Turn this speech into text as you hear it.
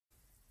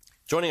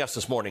Joining us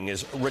this morning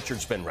is Richard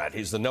Spinrad.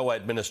 He's the NOAA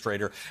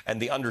administrator and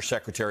the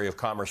Undersecretary of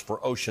Commerce for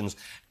Oceans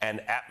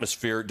and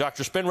Atmosphere.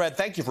 Dr. Spinrad,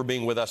 thank you for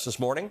being with us this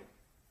morning.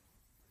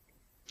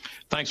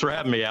 Thanks for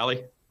having me,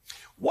 Ali.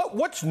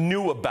 What's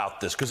new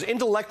about this? Because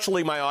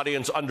intellectually, my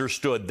audience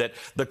understood that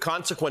the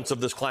consequence of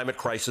this climate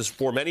crisis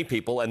for many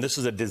people, and this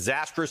is a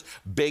disastrous,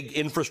 big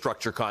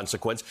infrastructure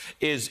consequence,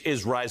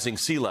 is rising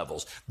sea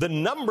levels. The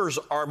numbers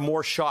are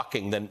more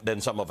shocking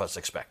than some of us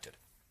expected.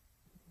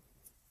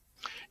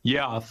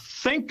 Yeah,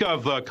 think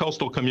of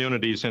coastal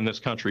communities in this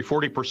country.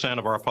 40%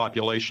 of our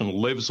population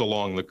lives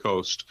along the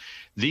coast.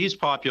 These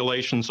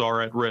populations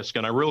are at risk,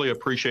 and I really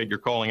appreciate your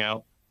calling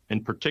out,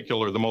 in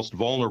particular, the most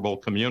vulnerable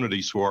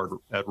communities who are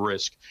at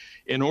risk.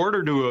 In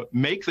order to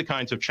make the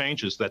kinds of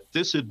changes that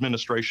this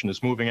administration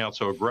is moving out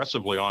so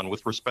aggressively on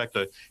with respect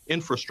to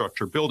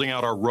infrastructure, building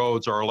out our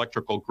roads, our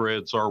electrical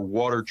grids, our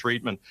water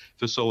treatment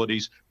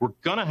facilities, we're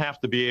going to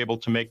have to be able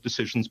to make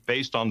decisions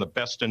based on the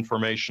best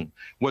information.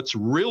 What's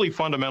really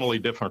fundamentally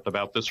different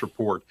about this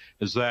report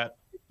is that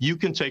you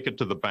can take it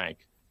to the bank.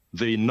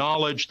 The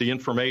knowledge, the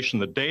information,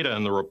 the data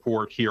in the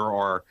report here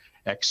are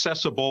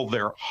accessible,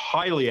 they're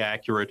highly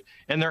accurate,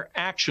 and they're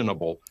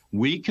actionable.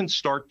 We can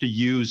start to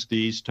use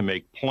these to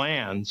make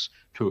plans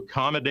to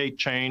accommodate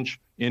change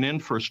in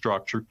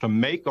infrastructure, to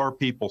make our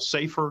people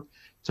safer,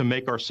 to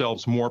make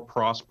ourselves more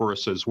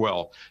prosperous as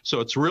well. So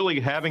it's really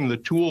having the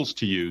tools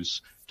to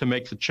use to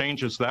make the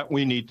changes that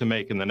we need to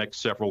make in the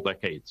next several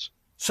decades.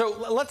 So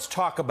let's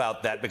talk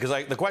about that, because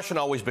the question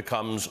always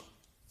becomes,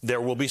 there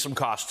will be some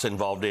costs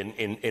involved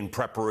in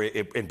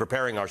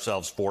preparing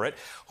ourselves for it.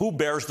 Who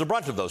bears the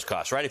brunt of those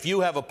costs, right? If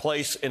you have a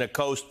place in a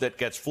coast that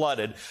gets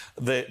flooded,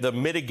 the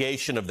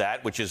mitigation of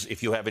that, which is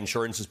if you have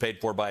insurance is paid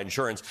for by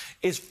insurance,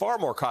 is far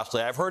more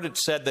costly. I've heard it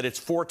said that it's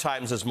 4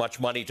 times as much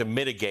money to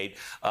mitigate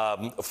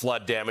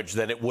flood damage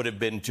than it would have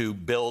been to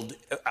build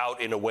out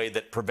in a way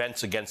that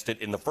prevents against it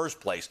in the first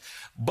place.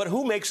 But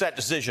who makes that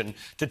decision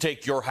to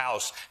take your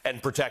house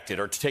and protect it,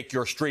 or to take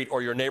your street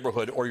or your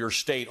neighborhood or your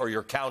state or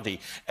your county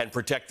and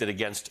protect it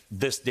against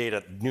this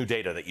data, new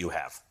data that you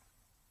have?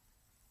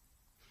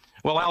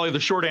 Well, Ali, the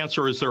short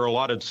answer is there are a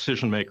lot of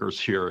decision makers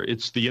here.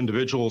 It's the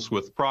individuals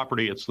with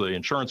property, it's the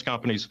insurance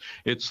companies,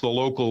 it's the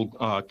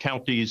local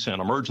counties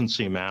and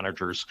emergency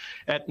managers.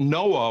 At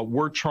NOAA,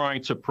 we're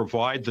trying to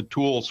provide the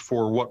tools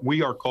for what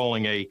we are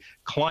calling a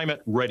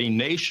climate-ready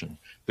nation,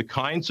 the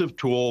kinds of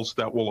tools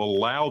that will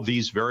allow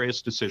these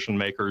various decision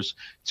makers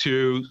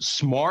to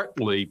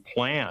smartly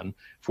plan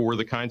for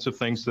the kinds of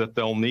things that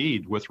they'll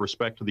need with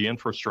respect to the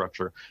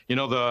infrastructure. You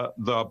know, the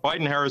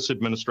Biden-Harris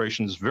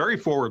administration is very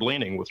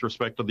forward-leaning with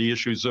respect to the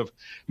issues of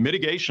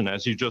mitigation,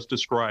 as you just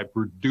described,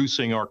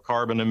 reducing our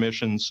carbon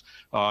emissions,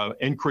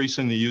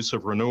 increasing the use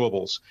of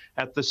renewables.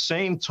 At the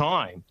same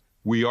time,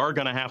 we are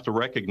going to have to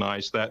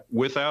recognize that,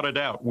 without a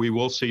doubt, we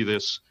will see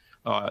this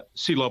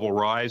sea level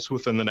rise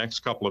within the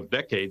next couple of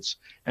decades,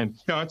 and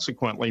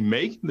consequently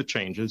make the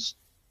changes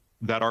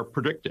that are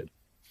predicted.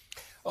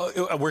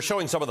 We're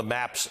showing some of the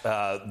maps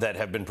that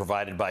have been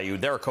provided by you.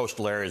 There are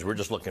coastal areas. We're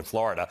just looking at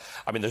Florida.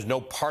 I mean, there's no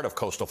part of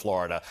coastal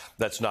Florida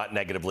that's not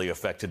negatively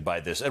affected by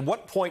this. At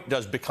what point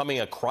does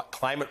becoming a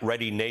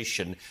climate-ready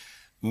nation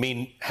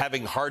mean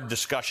having hard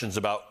discussions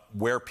about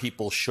where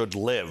people should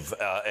live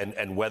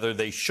and whether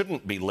they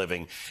shouldn't be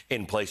living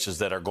in places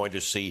that are going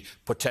to see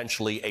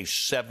potentially a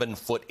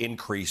 7-foot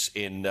increase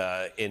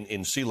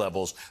in sea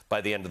levels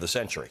by the end of the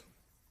century?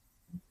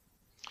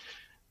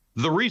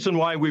 The reason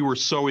why we were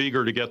so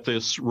eager to get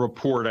this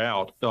report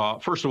out,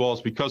 first of all, is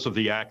because of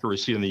the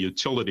accuracy and the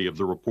utility of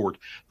the report,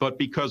 but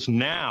because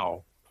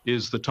now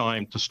is the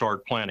time to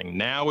start planning.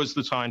 Now is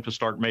the time to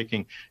start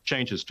making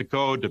changes to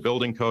code, to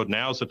building code.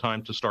 Now is the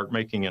time to start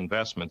making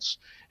investments.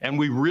 And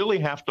we really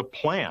have to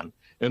plan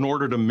in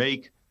order to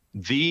make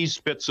these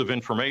bits of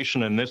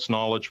information and this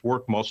knowledge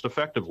work most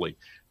effectively.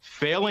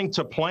 Failing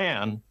to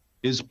plan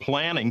is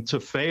planning to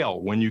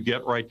fail when you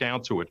get right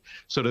down to it.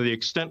 So to the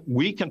extent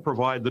we can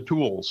provide the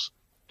tools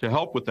to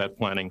help with that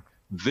planning,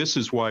 this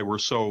is why we're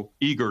so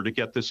eager to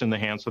get this in the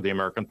hands of the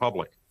American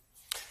public.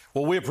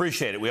 Well, we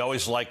appreciate it. We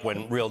always like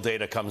when real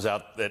data comes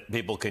out that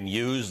people can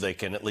use, they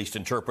can at least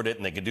interpret it,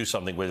 and they can do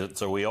something with it.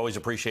 So we always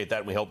appreciate that,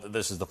 and we hope that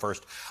this is the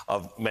first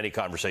of many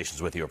conversations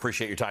with you.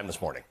 Appreciate your time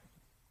this morning.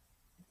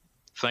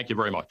 Thank you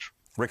very much.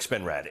 Rick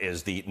Spinrad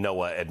is the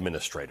NOAA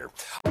administrator.